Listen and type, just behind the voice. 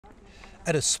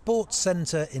At a sports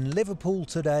centre in Liverpool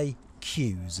today,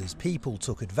 queues as people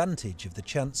took advantage of the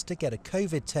chance to get a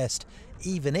COVID test,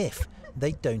 even if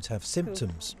they don't have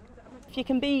symptoms. If you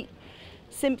can be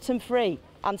symptom-free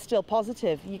and still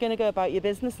positive, you're going to go about your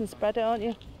business and spread it, aren't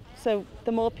you? So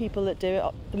the more people that do it,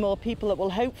 the more people that will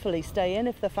hopefully stay in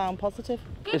if they're found positive.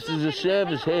 If there's a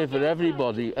service here for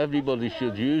everybody, everybody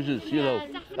should use it, you know.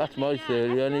 That's my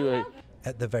theory anyway.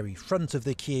 At the very front of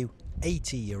the queue,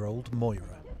 80-year-old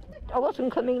Moira. I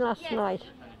wasn't coming last night,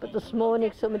 but this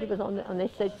morning somebody was on it and they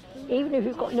said, even if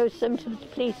you've got no symptoms,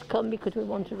 please come because we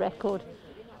want a record.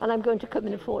 And I'm going to come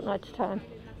in a fortnight's time.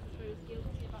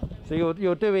 So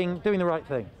you're doing the right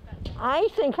thing? I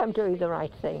think I'm doing the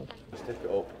right thing. Stick it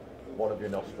up one of your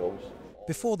nostrils.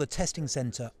 Before the testing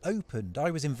centre opened, I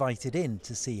was invited in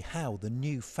to see how the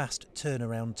new fast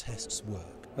turnaround tests work.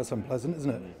 That's unpleasant,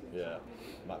 isn't it? Yeah,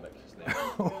 might make you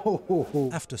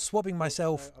sneeze. After swabbing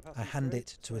myself, I hand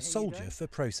it to a soldier for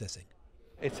processing.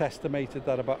 It's estimated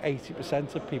that about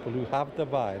 80% of people who have the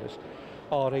virus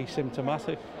are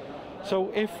asymptomatic. So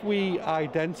if we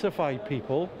identify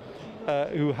people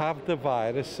who have the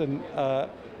virus and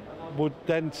would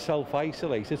then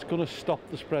self-isolate, it's going to stop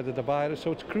the spread of the virus.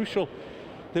 So it's crucial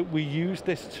that we use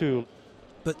this tool.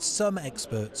 But some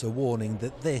experts are warning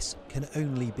that this can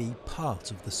only be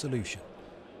part of the solution.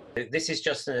 This is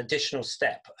just an additional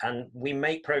step, and we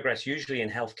make progress usually in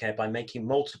healthcare by making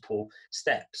multiple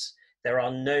steps. There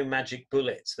are no magic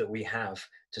bullets that we have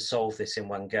to solve this in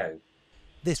one go.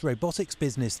 This robotics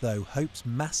business, though, hopes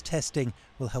mass testing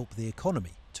will help the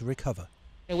economy to recover.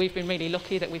 We've been really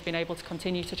lucky that we've been able to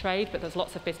continue to trade, but there's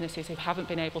lots of businesses who haven't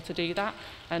been able to do that,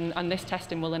 and this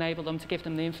testing will enable them to give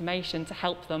them the information to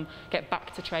help them get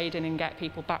back to trading and get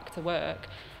people back to work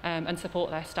and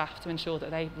support their staff to ensure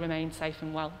that they remain safe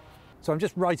and well. So I'm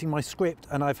just writing my script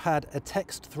and I've had a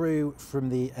text through from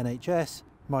the NHS.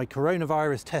 My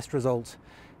coronavirus test result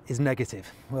is negative.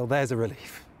 Well, there's a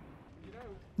relief.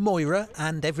 Moira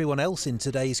and everyone else in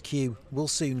today's queue will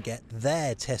soon get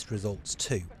their test results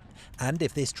too. And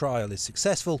if this trial is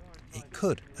successful, it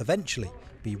could eventually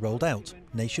be rolled out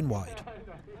nationwide.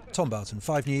 Tom Barton,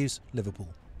 5 News, Liverpool.